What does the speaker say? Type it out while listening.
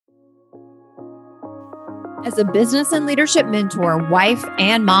As a business and leadership mentor, wife,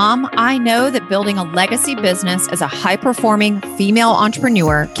 and mom, I know that building a legacy business as a high-performing female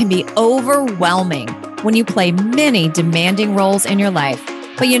entrepreneur can be overwhelming when you play many demanding roles in your life.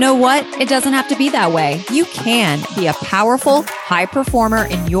 But you know what? It doesn't have to be that way. You can be a powerful, high performer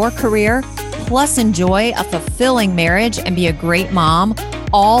in your career, plus enjoy a fulfilling marriage and be a great mom,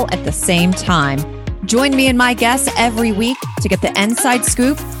 all at the same time. Join me and my guests every week to get the inside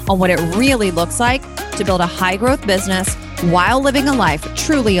scoop on what it really looks like to build a high-growth business while living a life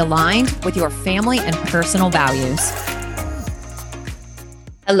truly aligned with your family and personal values.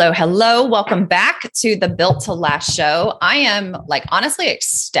 Hello, hello. Welcome back to the Built to Last show. I am honestly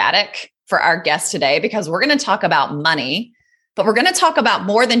ecstatic for our guest today because we're going to talk about money, but we're going to talk about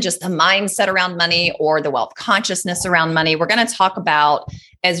more than just the mindset around money or the wealth consciousness around money. We're going to talk about,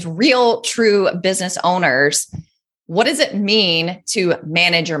 as real, true business owners, what does it mean to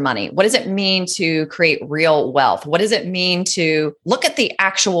manage your money? What does it mean to create real wealth? What does it mean to look at the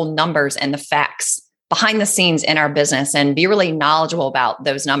actual numbers and the facts behind the scenes in our business and be really knowledgeable about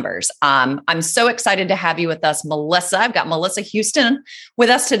those numbers? I'm so excited to have you with us, Melissa. I've got Melissa Houston with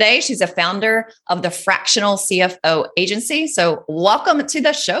us today. She's a founder of the Fractional CFO Agency. So welcome to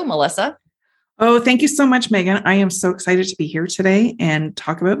the show, Melissa. Oh, thank you so much, Megan. I am so excited to be here today and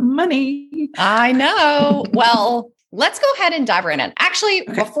talk about money. I know. Well, let's go ahead and dive right in. Actually,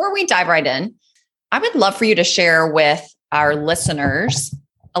 Before we dive right in, I would love for you to share with our listeners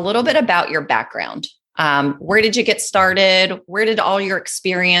a little bit about your background. Where did you get started? Where did all your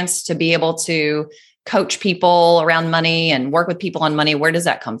experience to be able to coach people around money and work with people on money, where does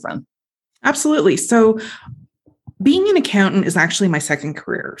that come from? Absolutely. So being an accountant is actually my second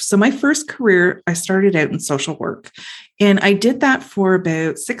career. So my first career, I started out in social work, and I did that for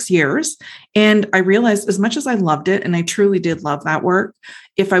about 6 years. And I realized, as much as I loved it, and I truly did love that work,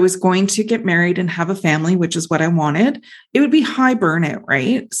 if I was going to get married and have a family, which is what I wanted, it would be high burnout,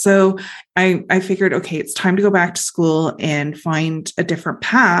 right? So I figured, okay, it's time to go back to school and find a different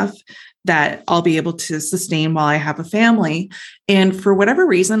path that I'll be able to sustain while I have a family. And for whatever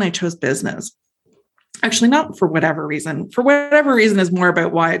reason, I chose business. Actually, not for whatever reason. For whatever reason is more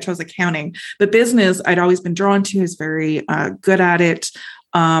about why I chose accounting. But business, I'd always been drawn to, is very good at it,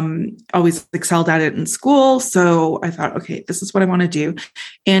 always excelled at it in school. So I thought, okay, this is what I want to do.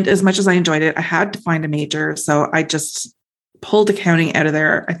 And as much as I enjoyed it, I had to find a major. So I just pulled accounting out of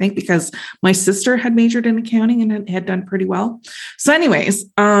there, I think because my sister had majored in accounting and had done pretty well. So anyways,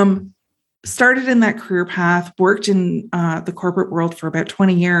 started in that career path, worked in the corporate world for about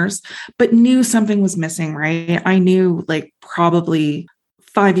 20 years, but knew something was missing, right? I knew probably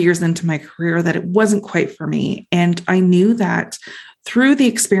 5 years into my career that it wasn't quite for me. And I knew that through the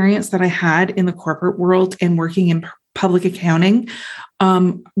experience that I had in the corporate world and working in public accounting,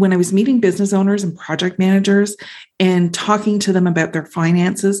 when I was meeting business owners and project managers and talking to them about their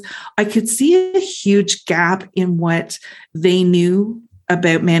finances, I could see a huge gap in what they knew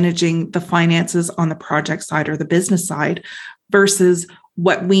about managing the finances on the project side or the business side versus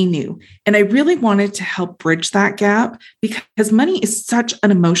what we knew. And I really wanted to help bridge that gap because money is such an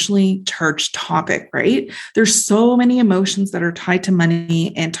emotionally charged topic, right? There's so many emotions that are tied to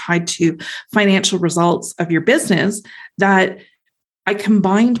money and tied to financial results of your business that I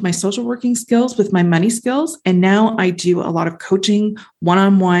combined my social working skills with my money skills. And now I do a lot of coaching,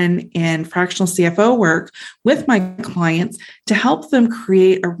 one-on-one and fractional CFO work with my clients to help them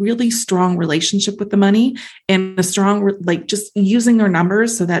create a really strong relationship with the money and a strong, just using their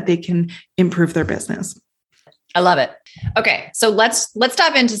numbers so that they can improve their business. I love it. Okay. So let's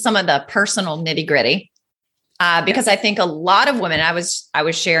dive into some of the personal nitty gritty. Because I think a lot of women, I was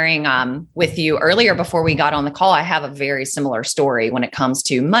sharing with you earlier before we got on the call, I have a very similar story when it comes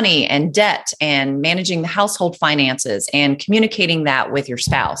to money and debt and managing the household finances and communicating that with your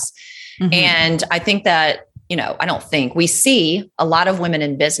spouse. Mm-hmm. And I think that, we see a lot of women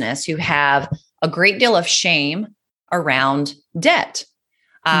in business who have a great deal of shame around debt.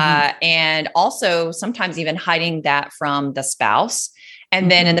 And also sometimes even hiding that from the spouse. And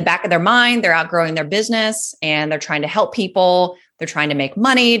then in the back of their mind, they're outgrowing their business and they're trying to help people. They're trying to make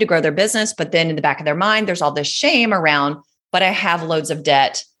money to grow their business. But then in the back of their mind, there's all this shame around, but I have loads of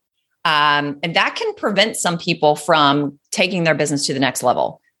debt. And that can prevent some people from taking their business to the next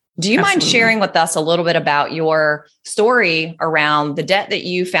level. Do you mind sharing with us a little bit about your story around the debt that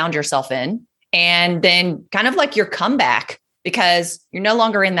you found yourself in and then kind of your comeback, because you're no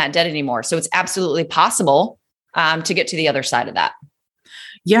longer in that debt anymore. So it's absolutely possible to get to the other side of that.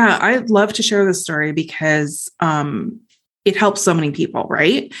 Yeah, I'd love to share this story because it helps so many people,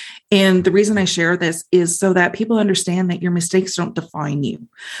 right? And the reason I share this is so that people understand that your mistakes don't define you.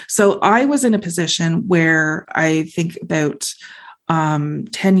 So I was in a position where I think about 10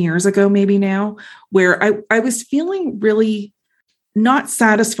 years ago, maybe now, where I was feeling really not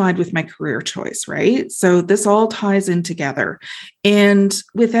satisfied with my career choice, right? So this all ties in together. And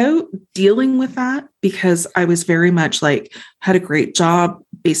without dealing with that, because I was very much like, had a great job,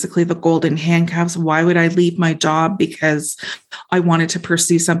 basically the golden handcuffs. Why would I leave my job? Because I wanted to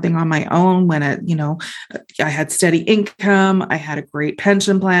pursue something on my own when I had steady income, I had a great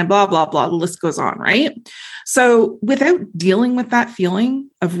pension plan, blah, blah, blah. The list goes on, right? So without dealing with that feeling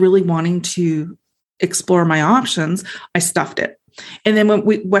of really wanting to explore my options, I stuffed it. And then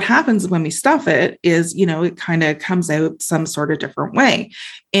what happens when we stuff it is, it kind of comes out some sort of different way.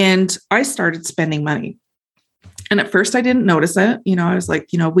 And I started spending money. And at first I didn't notice it. I was like,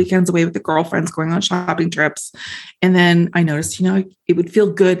 weekends away with the girlfriends, going on shopping trips. And then I noticed, it would feel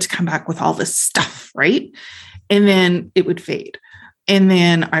good to come back with all this stuff, right? And then it would fade. And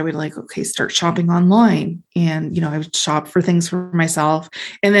then I would start shopping online, and, I would shop for things for myself.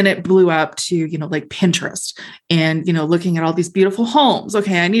 And then it blew up to, Pinterest and, looking at all these beautiful homes.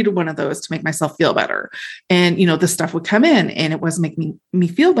 Okay. I needed one of those to make myself feel better. And, the stuff would come in and it wasn't making me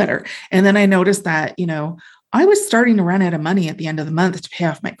feel better. And then I noticed that, I was starting to run out of money at the end of the month to pay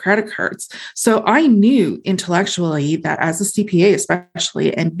off my credit cards. So I knew intellectually that as a CPA,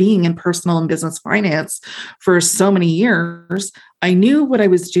 especially, and being in personal and business finance for so many years, I knew what I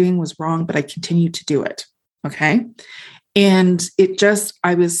was doing was wrong, but I continued to do it. Okay. And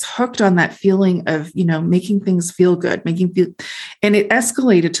I was hooked on that feeling of, making things feel good, and it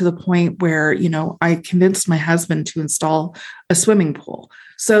escalated to the point where, I convinced my husband to install a swimming pool.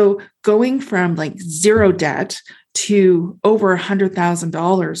 So going from zero debt to over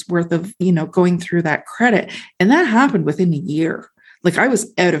 $100,000 worth of, going through that credit. And that happened within a year. I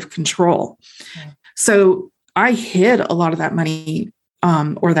was out of control. Okay. So I hid a lot of that money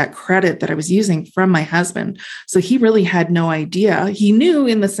or that credit that I was using from my husband. So he really had no idea. He knew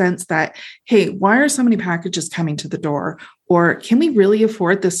in the sense that, hey, why are so many packages coming to the door? Or can we really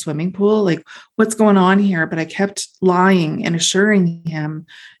afford this swimming pool? What's going on here? But I kept lying and assuring him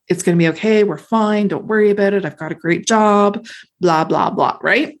it's going to be okay. We're fine. Don't worry about it. I've got a great job, blah, blah, blah,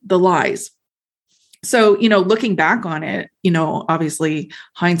 right? The lies. So, looking back on it, obviously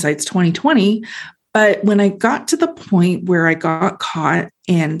hindsight's 2020. But when I got to the point where I got caught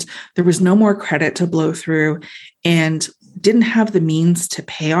and there was no more credit to blow through and didn't have the means to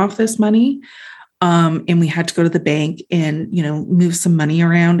pay off this money, and we had to go to the bank and, move some money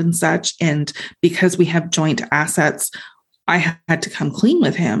around and such. And because we have joint assets, I had to come clean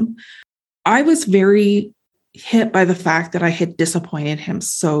with him. I was very hit by the fact that I had disappointed him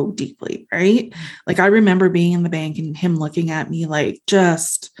so deeply, right? I remember being in the bank and him looking at me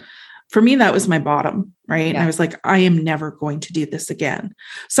for me, that was my bottom, right? Yeah. And I was like, I am never going to do this again.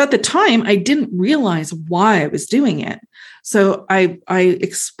 So at the time, I didn't realize why I was doing it. So I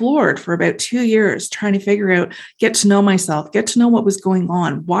explored for about 2 years, trying to figure out, get to know myself, get to know what was going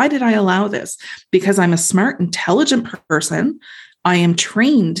on. Why did I allow this? Because I'm a smart, intelligent person. I am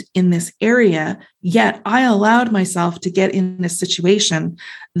trained in this area, yet I allowed myself to get in a situation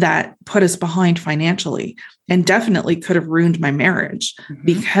that put us behind financially and definitely could have ruined my marriage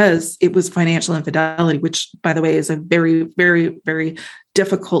because it was financial infidelity, which, by the way, is a very, very, very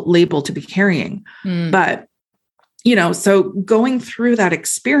difficult label to be carrying. But, so going through that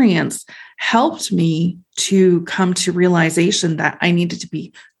experience helped me to come to realization that I needed to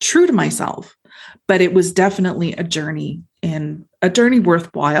be true to myself. But it was definitely a journey, and a journey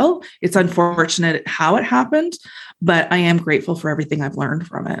worthwhile. It's unfortunate how it happened, but I am grateful for everything I've learned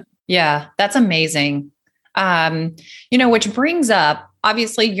from it. Yeah, that's amazing. Which brings up,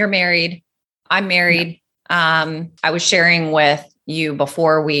 obviously you're married, I'm married. Yeah. I was sharing with you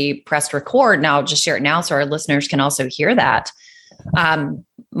before we pressed record, and I'll just share it now so our listeners can also hear that.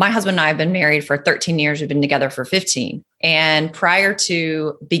 My husband and I have been married for 13 years. We've been together for 15. And prior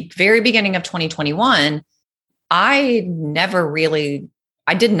to the very beginning of 2021, I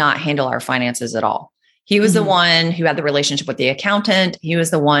did not handle our finances at all. He was the one who had the relationship with the accountant. He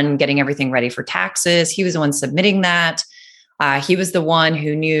was the one getting everything ready for taxes. He was the one submitting that. He was the one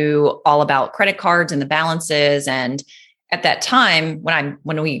who knew all about credit cards and the balances. And at that time,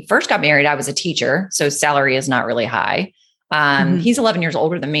 when we first got married, I was a teacher, so salary is not really high. He's 11 years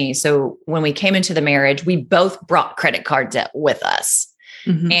older than me. So when we came into the marriage, we both brought credit cards with us.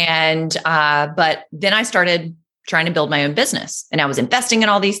 And, but then I started trying to build my own business, and I was investing in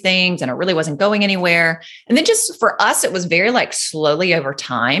all these things, and it really wasn't going anywhere. And then just for us, it was very slowly over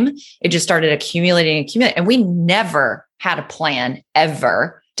time, it just started accumulating. And we never, had a plan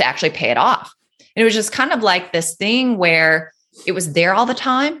ever to actually pay it off. And it was just kind of like this thing where it was there all the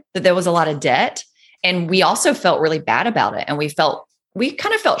time, that there was a lot of debt. And we also felt really bad about it. And we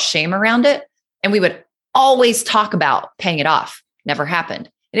kind of felt shame around it. And we would always talk about paying it off. Never happened.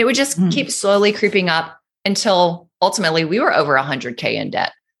 And it would just keep slowly creeping up until ultimately we were over 100K in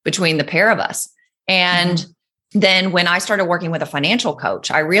debt between the pair of us. And then when I started working with a financial coach,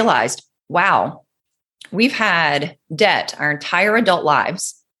 I realized, wow, we've had debt our entire adult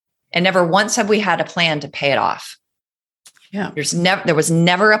lives, and never once have we had a plan to pay it off. Yeah. There was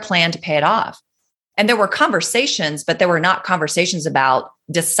never a plan to pay it off. And there were conversations, but there were not conversations about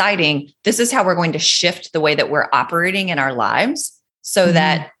deciding this is how we're going to shift the way that we're operating in our lives so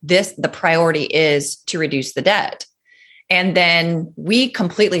that the priority is to reduce the debt. And then we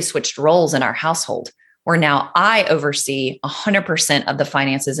completely switched roles in our household, where now I oversee 100% of the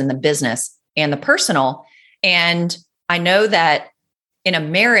finances in the business and the personal. And I know that in a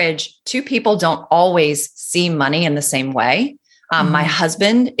marriage, two people don't always see money in the same way. My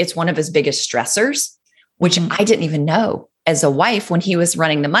husband, it's one of his biggest stressors, which I didn't even know as a wife when he was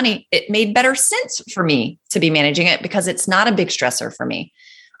running the money. It made better sense for me to be managing it because it's not a big stressor for me.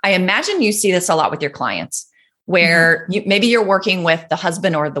 I imagine you see this a lot with your clients where maybe you're working with the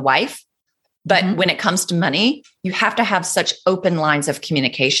husband or the wife, but when it comes to money, you have to have such open lines of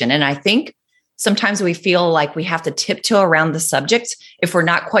communication. And I think sometimes we feel like we have to tiptoe around the subject if we're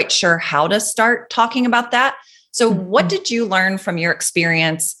not quite sure how to start talking about that. So what did you learn from your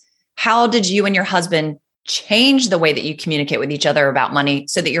experience? How did you and your husband change the way that you communicate with each other about money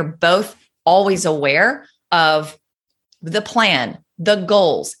so that you're both always aware of the plan, the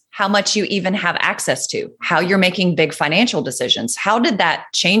goals, how much you even have access to, how you're making big financial decisions? How did that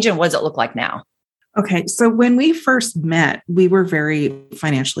change and what does it look like now? Okay. So when we first met, we were very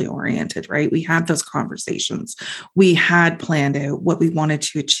financially oriented, right? We had those conversations. We had planned out what we wanted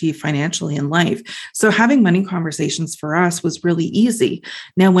to achieve financially in life. So having money conversations for us was really easy.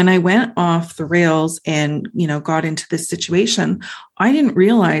 Now, when I went off the rails and, got into this situation, I didn't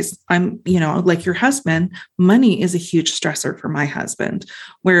realize like your husband, money is a huge stressor for my husband,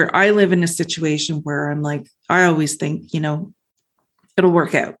 where I live in a situation where I'm like, I always think, it'll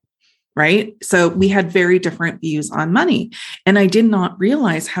work out. Right. So we had very different views on money. And I did not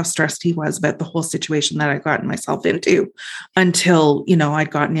realize how stressed he was about the whole situation that I'd gotten myself into until,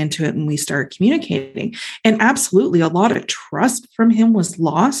 I'd gotten into it and we started communicating. And absolutely a lot of trust from him was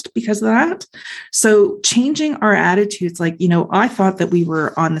lost because of that. So changing our attitudes, I thought that we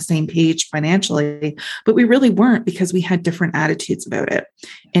were on the same page financially, but we really weren't because we had different attitudes about it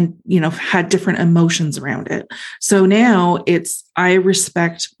and, had different emotions around it. So now I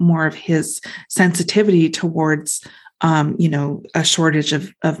respect more of his sensitivity towards, a shortage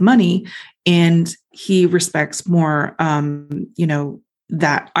of money. And he respects more,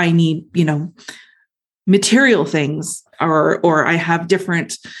 that I need, material things or I have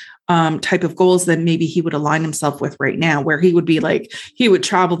different type of goals than maybe he would align himself with right now, where he would be like, he would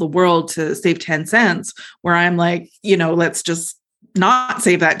travel the world to save 10 cents, where I'm like, let's just not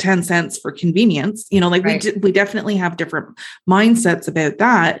save that 10 cents for convenience. Right. We definitely have different mindsets about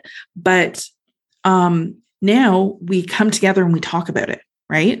that. But now we come together and we talk about it.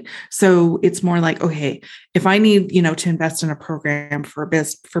 Right. So it's more like, okay, if I need, to invest in a program for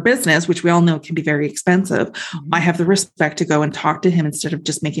business, which we all know can be very expensive, I have the respect to go and talk to him instead of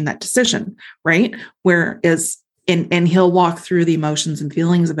just making that decision. Right. Whereas and he'll walk through the emotions and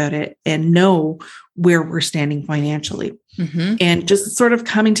feelings about it and know where we're standing financially. And just sort of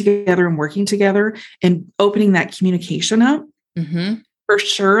coming together and working together and opening that communication up. For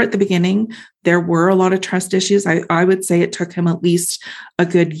sure, at the beginning, there were a lot of trust issues. I would say it took him at least a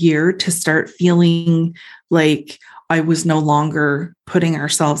good year to start feeling like I was no longer putting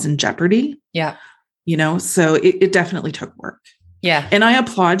ourselves in jeopardy. Yeah. So it definitely took work. Yeah. And I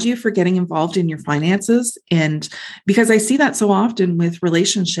applaud you for getting involved in your finances. And because I see that so often with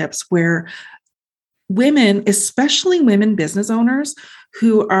relationships where women, especially women business owners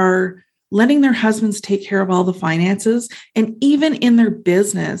who are letting their husbands take care of all the finances. And even in their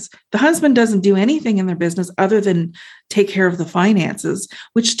business, the husband doesn't do anything in their business other than take care of the finances,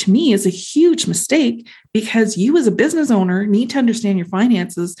 which to me is a huge mistake because you as a business owner need to understand your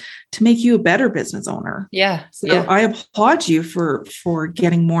finances to make you a better business owner. Yeah. So I applaud you for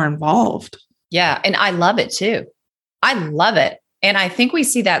getting more involved. Yeah. And I love it too. I love it. And I think we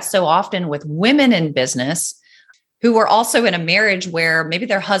see that so often with women in business who are also in a marriage where maybe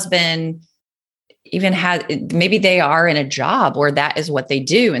their husband maybe they are in a job where that is what they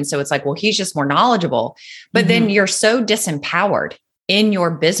do. And so it's like, well, he's just more knowledgeable, but then you're so disempowered in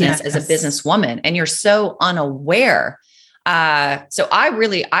your business as a businesswoman, and you're so unaware So I've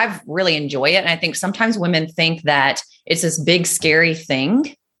really enjoy it. And I think sometimes women think that it's this big, scary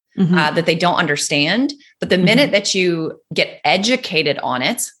thing that they don't understand. But the minute that you get educated on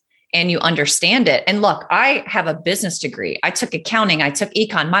it and you understand it, and look, I have a business degree. I took accounting. I took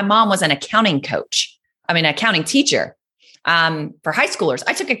econ. My mom was an accounting accounting teacher for high schoolers.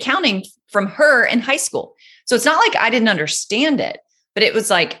 I took accounting from her in high school. So it's not like I didn't understand it, but it was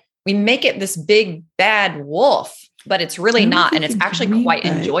like, we make it this big, bad wolf, but it's really not. And it's actually quite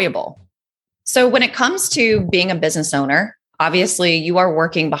enjoyable. So when it comes to being a business owner, obviously you are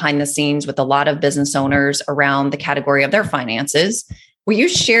working behind the scenes with a lot of business owners around the category of their finances. Will you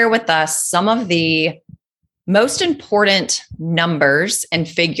share with us some of the most important numbers and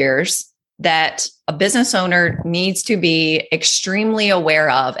figures that a business owner needs to be extremely aware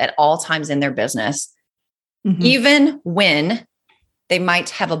of at all times in their business, even when they might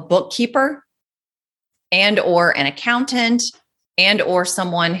have a bookkeeper and or an accountant and or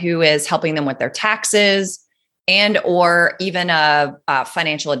someone who is helping them with their taxes and or even a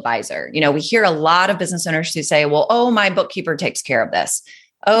financial advisor? You know, we hear a lot of business owners who say, well, oh, my bookkeeper takes care of this.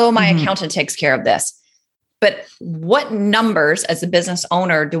 Oh, my accountant takes care of this. But what numbers as a business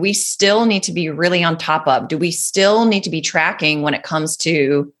owner do we still need to be really on top of? Do we still need to be tracking when it comes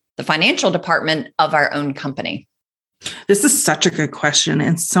to the financial department of our own company? This is such a good question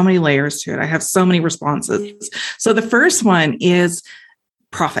and so many layers to it. I have so many responses. So the first one is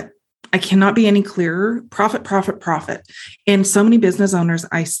profit. I cannot be any clearer. Profit, profit, profit. And so many business owners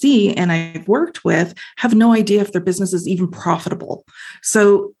I see and I've worked with have no idea if their business is even profitable.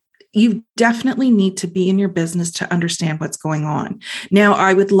 So you definitely need to be in your business to understand what's going on. Now,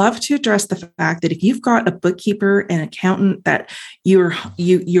 I would love to address the fact that if you've got a bookkeeper and accountant that you're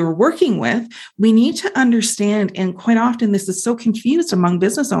working with, we need to understand, and quite often this is so confused among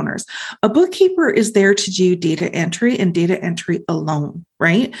business owners, a bookkeeper is there to do data entry and data entry alone,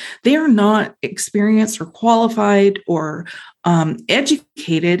 right? They are not experienced or qualified or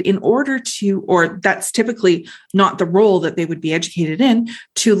educated in order to, or that's typically not the role that they would be educated in,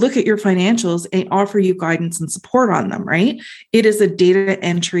 to look at your financials and offer you guidance and support on them, right? It is a data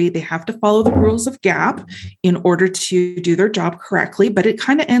entry. They have to follow the rules of GAAP in order to do their job correctly, but it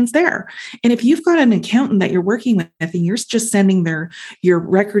kind of ends there. And if you've got an accountant that you're working with and you're just sending your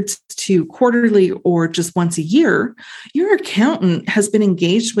records to quarterly or just once a year, your accountant has been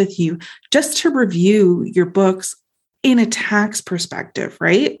engaged with you just to review your books in a tax perspective,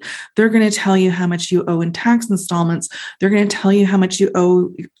 right? They're going to tell you how much you owe in tax installments. They're going to tell you how much you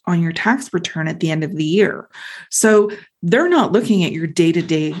owe on your tax return at the end of the year. So they're not looking at your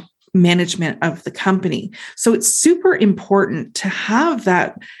day-to-day management of the company. So it's super important to have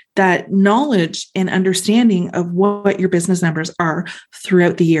that knowledge and understanding of what your business numbers are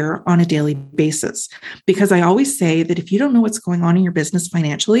throughout the year on a daily basis. Because I always say that if you don't know what's going on in your business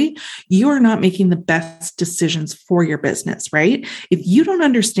financially, you are not making the best decisions for your business, right? If you don't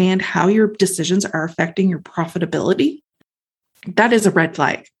understand how your decisions are affecting your profitability, that is a red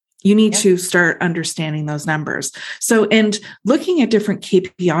flag. You need to start understanding those numbers. So, and looking at different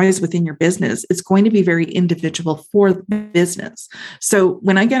KPIs within your business, it's going to be very individual for the business. So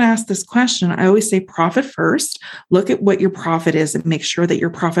when I get asked this question, I always say profit first. Look at what your profit is and make sure that your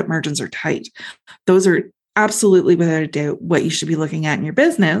profit margins are tight. Those are absolutely, without a doubt, what you should be looking at in your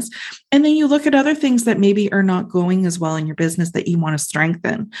business. And then you look at other things that maybe are not going as well in your business that you want to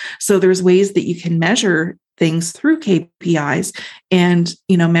strengthen. So there's ways that you can measure things through KPIs and,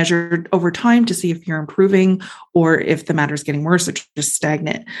 measured over time to see if you're improving or if the matter is getting worse or just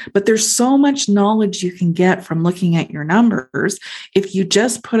stagnant. But there's so much knowledge you can get from looking at your numbers if you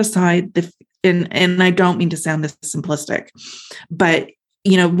just put aside and I don't mean to sound this simplistic, but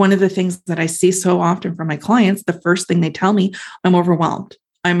one of the things that I see so often from my clients, the first thing they tell me, I'm overwhelmed,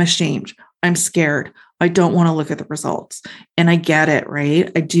 I'm ashamed, I'm scared, I don't want to look at the results. And I get it,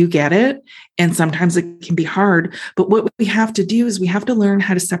 right? I do get it. And sometimes it can be hard. But what we have to do is we have to learn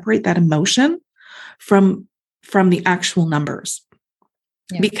how to separate that emotion from the actual numbers.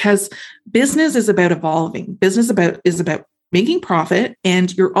 Yeah. Because business is about evolving. Business is about making profit,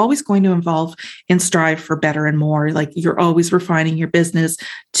 and you're always going to evolve and strive for better and more. Like you're always refining your business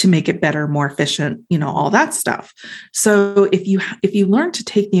to make it better, more efficient, all that stuff. So if you learn to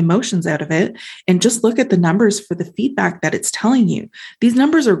take the emotions out of it and just look at the numbers for the feedback that it's telling you, these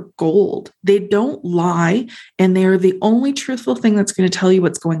numbers are gold. They don't lie, and they're the only truthful thing that's going to tell you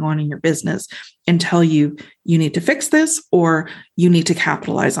what's going on in your business and tell you need to fix this or you need to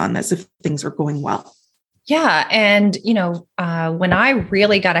capitalize on this if things are going well. Yeah. And, when I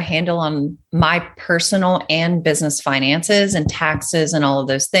really got a handle on my personal and business finances and taxes and all of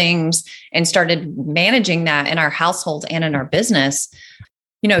those things and started managing that in our household and in our business,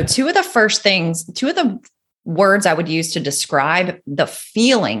 two of the words I would use to describe the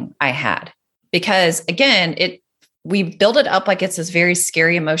feeling I had, because again, we build it up like it's this very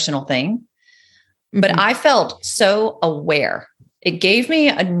scary emotional thing, but I felt so aware. It gave me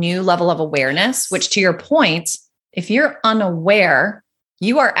a new level of awareness, which, to your point, if you're unaware,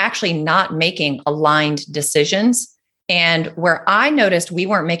 you are actually not making aligned decisions. And where I noticed we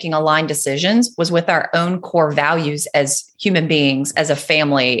weren't making aligned decisions was with our own core values as human beings, as a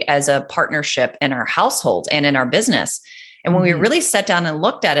family, as a partnership in our household and in our business. And when we really sat down and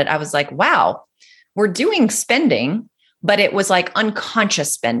looked at it, I was like, wow, we're doing spending, but it was like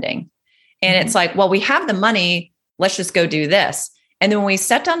unconscious spending. And it's like, well, we have the money. Let's just go do this. And then when we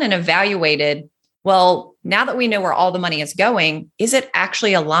sat down and evaluated, well, now that we know where all the money is going, is it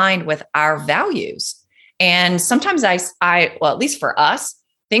actually aligned with our values? And sometimes well, at least for us,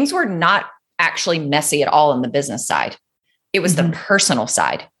 things were not actually messy at all on the business side. It was the personal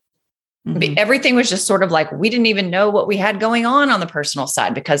side. Everything was just sort of like, we didn't even know what we had going on the personal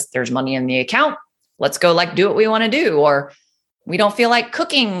side because there's money in the account. Let's go do what we want to do. Or we don't feel like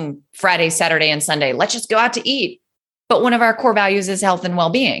cooking Friday, Saturday, and Sunday. Let's just go out to eat. But one of our core values is health and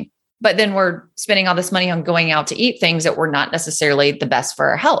well-being. But then we're spending all this money on going out to eat things that were not necessarily the best for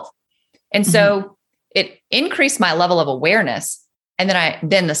our health. And so it increased my level of awareness. And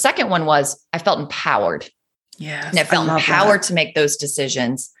then the second one was I felt empowered. Yes, and I felt empowered to make those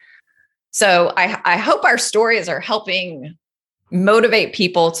decisions. So I hope our stories are helping motivate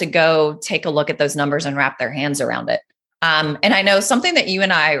people to go take a look at those numbers and wrap their hands around it. And I know something that you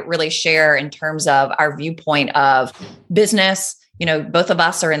and I really share in terms of our viewpoint of business. Both of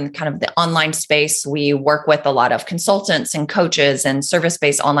us are in kind of the online space. We work with a lot of consultants and coaches and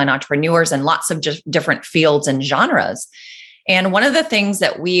service-based online entrepreneurs and lots of just different fields and genres. And one of the things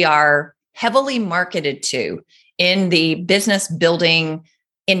that we are heavily marketed to in the business building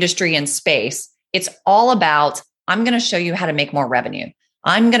industry and space, it's all about, I'm going to show you how to make more revenue.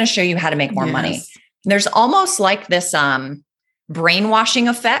 I'm going to show you how to make more money. There's almost like this brainwashing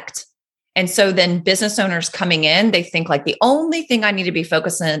effect. And so then business owners coming in, they think like the only thing I need to be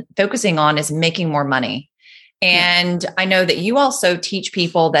focusing on is making more money. And I know that you also teach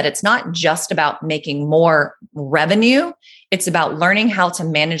people that it's not just about making more revenue. It's about learning how to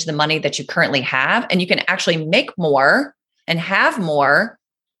manage the money that you currently have. And you can actually make more and have more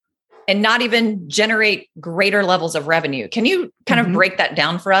and not even generate greater levels of revenue. Can you kind of break that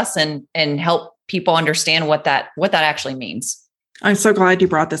down for us and help people understand what that actually means? I'm so glad you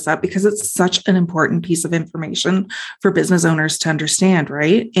brought this up because it's such an important piece of information for business owners to understand,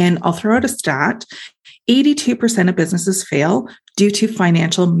 right? And I'll throw out a stat. 82% of businesses fail due to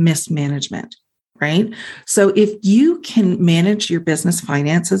financial mismanagement, right? So if you can manage your business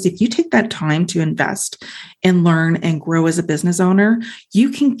finances, if you take that time to invest and learn and grow as a business owner, you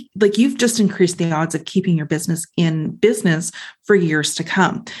can, you've just increased the odds of keeping your business in business for years to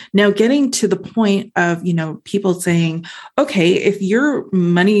come. Now, getting to the point of, people saying, okay, if your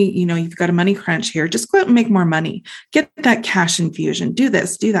money, you've got a money crunch here, just go out and make more money, get that cash infusion, do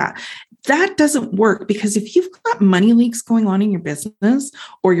this, do that. That doesn't work because if you've got money leaks going on in your business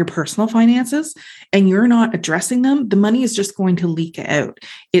or your personal finances and you're not addressing them, the money is just going to leak out.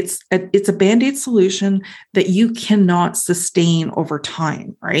 It's a Band-Aid solution that you cannot sustain over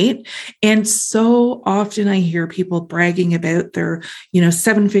time, right? And so often I hear people bragging about their,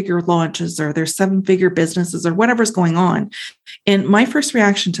 7-figure launches or their 7-figure businesses or whatever's going on. And my first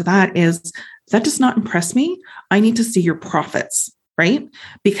reaction to that is, that does not impress me. I need to see your profits. Right?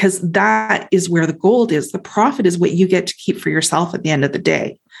 Because that is where the gold is. The profit is what you get to keep for yourself at the end of the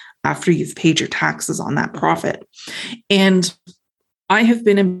day, after you've paid your taxes on that profit. And I have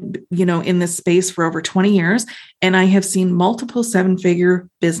been in this space for over 20 years, and I have seen multiple 7-figure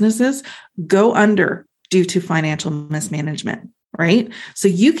businesses go under due to financial mismanagement. Right? So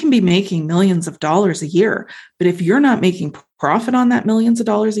you can be making millions of dollars a year, but if you're not making profit on that millions of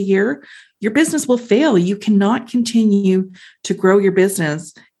dollars a year, your business will fail. You cannot continue to grow your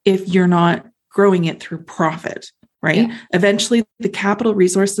business if you're not growing it through profit, right? Yeah. Eventually the capital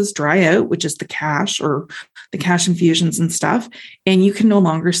resources dry out, which is the cash or the cash infusions and stuff. And you can no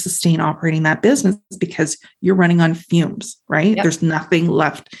longer sustain operating that business because you're running on fumes, right? Yep. There's nothing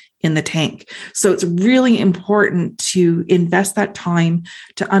left in the tank. So it's really important to invest that time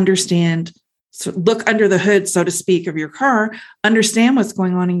to understand, so look under the hood, so to speak, of your car, understand what's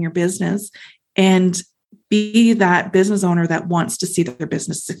going on in your business, and be that business owner that wants to see their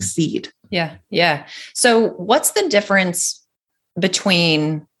business succeed. Yeah. Yeah. So what's the difference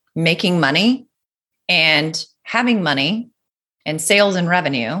between making money and having money and sales and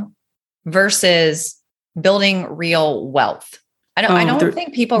revenue versus building real wealth? I don't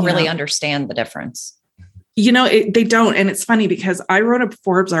think people really understand the difference. They don't. And it's funny because I wrote a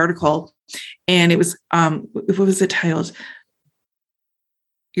Forbes article and it was, what was it titled?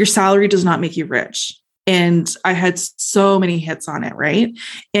 Your salary does not make you rich. And I had so many hits on it, right?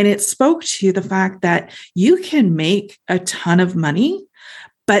 And it spoke to the fact that you can make a ton of money,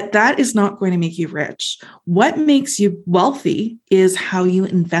 but that is not going to make you rich. What makes you wealthy is how you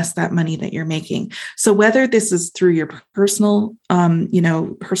invest that money that you're making. So whether this is through your personal,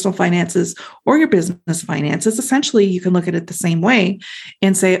 personal finances or your business finances, essentially you can look at it the same way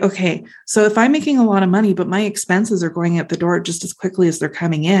and say, okay, so if I'm making a lot of money, but my expenses are going out the door just as quickly as they're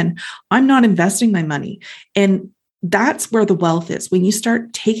coming in, I'm not investing my money. And that's where the wealth is. When you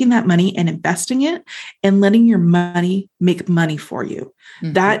start taking that money and investing it and letting your money make money for you,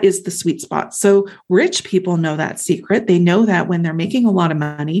 that is the sweet spot. So rich people know that secret. They know that when they're making a lot of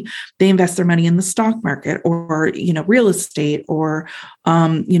money, they invest their money in the stock market or, real estate or,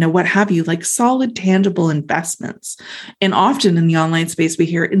 what have you, like solid, tangible investments. And often in the online space, we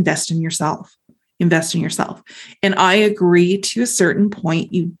hear invest in yourself. Invest in yourself. And I agree to a certain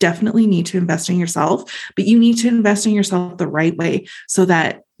point, you definitely need to invest in yourself, but you need to invest in yourself the right way so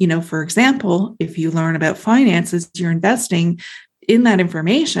that, for example, if you learn about finances, you're investing in that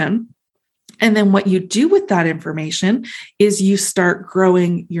information. And then what you do with that information is you start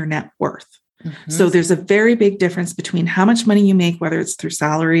growing your net worth. So there's a very big difference between how much money you make, whether it's through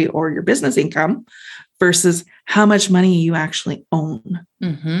salary or your business income, versus how much money you actually own.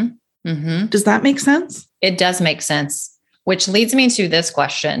 Does that make sense? It does make sense, which leads me to this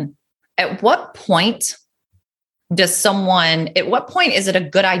question. At what point is it a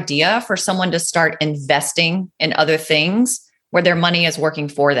good idea for someone to start investing in other things where their money is working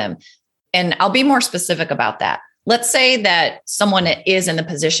for them? And I'll be more specific about that. Let's say that someone is in the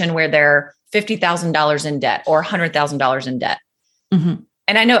position where they're $50,000 in debt or $100,000 in debt.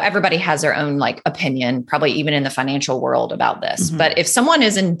 And I know everybody has their own opinion, probably even in the financial world about this. But if someone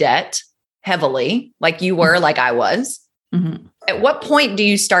is in debt heavily, like you were, like I was, at what point do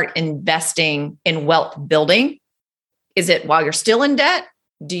you start investing in wealth building? Is it while you're still in debt?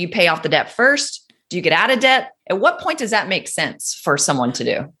 Do you pay off the debt first? Do you get out of debt? At what point does that make sense for someone to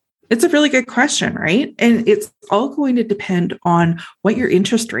do? It's a really good question, right? And it's all going to depend on what your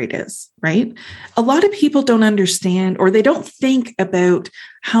interest rate is, right? A lot of people don't understand or they don't think about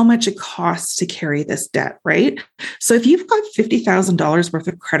how much it costs to carry this debt, right? So if you've got $50,000 worth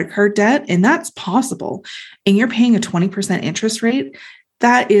of credit card debt, and that's possible, and you're paying a 20% interest rate,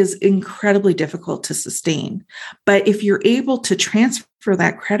 that is incredibly difficult to sustain. But if you're able to transfer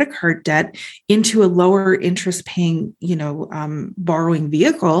that credit card debt into a lower interest paying, borrowing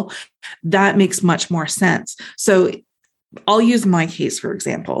vehicle, that makes much more sense. So I'll use my case, for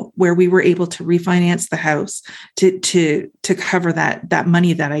example, where we were able to refinance the house to cover that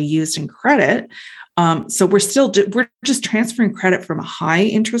money that I used in credit. So we're just transferring credit from a high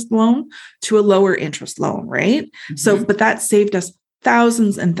interest loan to a lower interest loan, right? So, but that saved us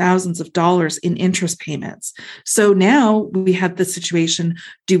thousands and thousands of dollars in interest payments. So now we have the situation,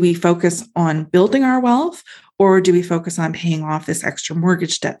 do we focus on building our wealth or do we focus on paying off this extra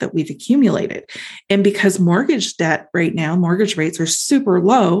mortgage debt that we've accumulated? And because mortgage debt right now, mortgage rates are super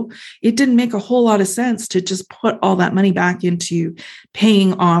low, it didn't make a whole lot of sense to just put all that money back into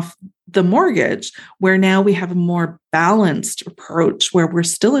paying off the mortgage, where now we have a more balanced approach where we're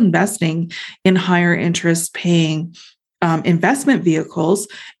still investing in higher interest paying investment vehicles,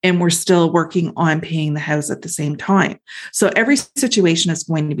 and we're still working on paying the house at the same time. So every situation is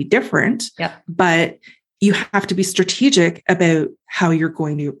going to be different, but you have to be strategic about how you're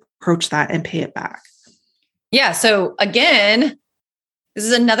going to approach that and pay it back. Yeah. So again, this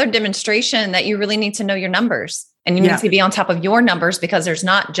is another demonstration that you really need to know your numbers and you need to be on top of your numbers because there's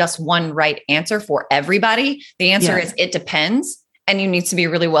not just one right answer for everybody. The answer is it depends. And you need to be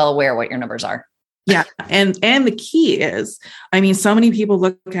really well aware what your numbers are. Yeah. And the key is, so many people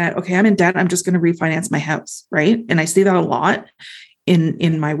look at, okay, I'm in debt. I'm just going to refinance my house. Right. And I see that a lot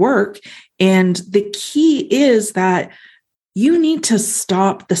in my work. And the key is that you need to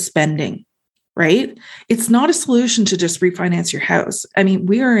stop the spending, right? It's not a solution to just refinance your house.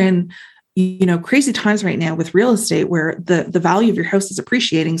 We are in, crazy times right now with real estate where the value of your house is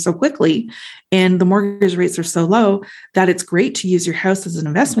appreciating so quickly and the mortgage rates are so low that it's great to use your house as an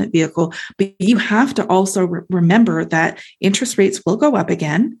investment vehicle. But you have to also remember that interest rates will go up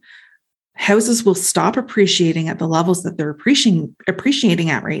again. houses will stop appreciating at the levels that they're appreciating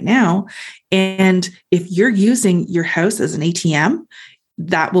at right now. And if you're using your house as an ATM,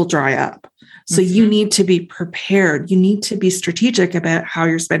 that will dry up. So you need to be prepared. You need to be strategic about how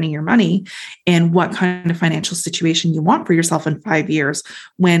you're spending your money and what kind of financial situation you want for yourself in 5 years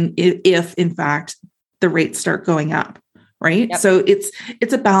if in fact the rates start going up, right? Yep. So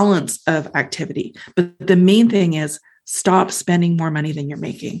it's a balance of activity. But the main thing is stop spending more money than you're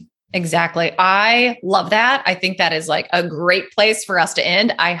making. Exactly. I love that. I think that is like a great place for us to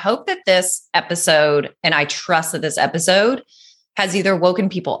end. I hope that this episode, and I trust that this episode has either woken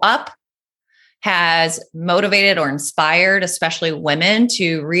people up, has motivated or inspired, especially women,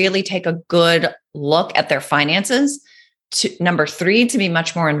 to really take a good look at their finances. Number 3, to be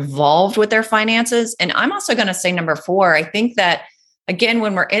much more involved with their finances. And I'm also going to say number 4, I think that, again,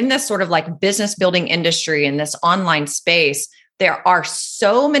 when we're in this sort of like business building industry in this online space, there are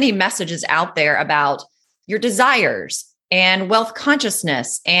so many messages out there about your desires and wealth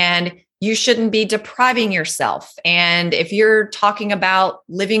consciousness, and you shouldn't be depriving yourself. And if you're talking about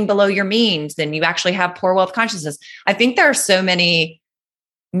living below your means, then you actually have poor wealth consciousness. I think there are so many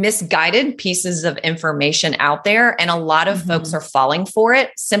misguided pieces of information out there, and a lot of folks are falling for it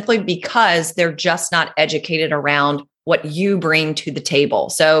simply because they're just not educated around what you bring to the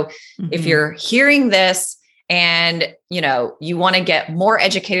table. So if you're hearing this and you want to get more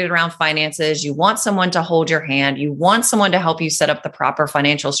educated around finances, you want someone to hold your hand, you want someone to help you set up the proper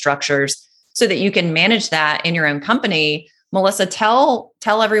financial structures so that you can manage that in your own company, Melissa, tell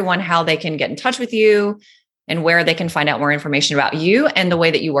everyone how they can get in touch with you and where they can find out more information about you and the way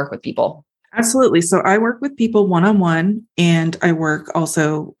that you work with people. Absolutely. So I work with people one-on-one, and I work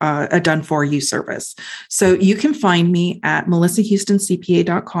also a done for you service. So you can find me at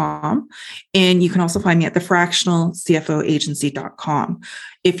melissahoustoncpa.com, and you can also find me at thefractionalcfoagency.com.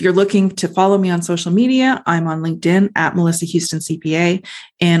 If you're looking to follow me on social media, I'm on LinkedIn at Melissa Houston CPA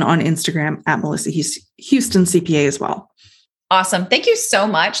and on Instagram at Melissa Houston CPA as well. Awesome. Thank you so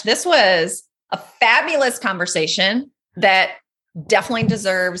much. This was a fabulous conversation that definitely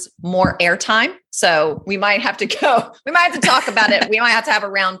deserves more airtime. So we might have to talk about it. We might have to have a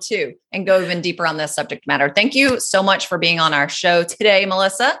round 2 and go even deeper on this subject matter. Thank you so much for being on our show today,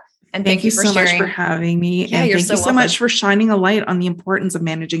 Melissa. And thank you for so sharing. much for having me. Yeah, and you're thank so you so welcome. much for shining a light on the importance of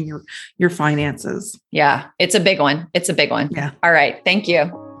managing your finances. Yeah, it's a big one. It's a big one. Yeah. All right. Thank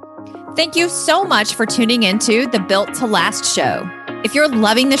you. Thank you so much for tuning into the Built to Last show. If you're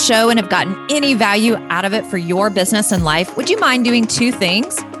loving the show and have gotten any value out of it for your business and life, would you mind doing 2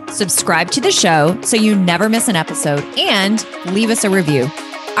 things? Subscribe to the show so you never miss an episode, and leave us a review.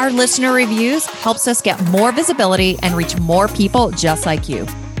 Our listener reviews helps us get more visibility and reach more people just like you.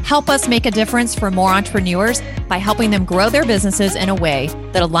 Help us make a difference for more entrepreneurs by helping them grow their businesses in a way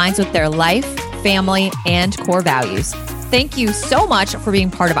that aligns with their life, family, and core values. Thank you so much for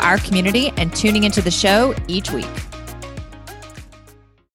being part of our community and tuning into the show each week.